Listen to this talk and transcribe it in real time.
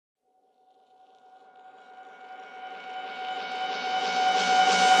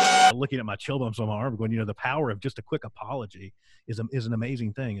looking at my chill bumps on my arm going, the power of just a quick apology is an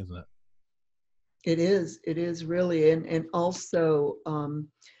amazing thing, isn't it? It is really. And also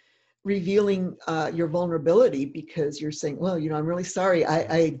revealing your vulnerability, because you're saying, well, I'm really sorry.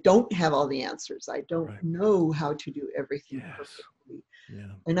 I don't have all the answers. I don't know how to do everything perfectly.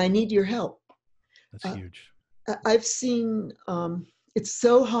 Yeah. And I need your help. That's huge. I've seen, it's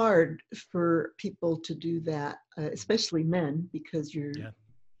so hard for people to do that, especially men, because you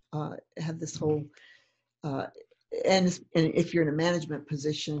have this whole, and if you're in a management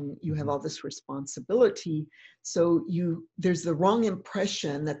position, you have all this responsibility. So there's the wrong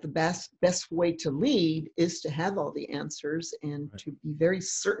impression that the best way to lead is to have all the answers and to be very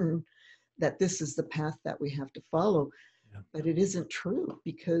certain that this is the path that we have to follow. But it isn't true,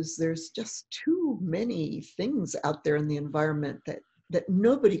 because there's just too many things out there in the environment that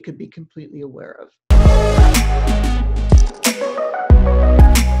nobody could be completely aware of.